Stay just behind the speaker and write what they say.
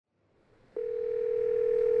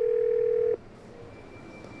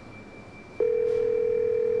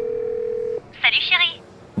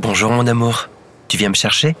Bonjour mon amour, tu viens me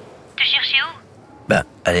chercher? Te chercher où?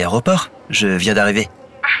 À l'aéroport, je viens d'arriver.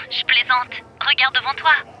 Je plaisante. Regarde devant toi.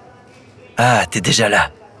 Ah, t'es déjà là.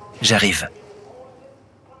 J'arrive.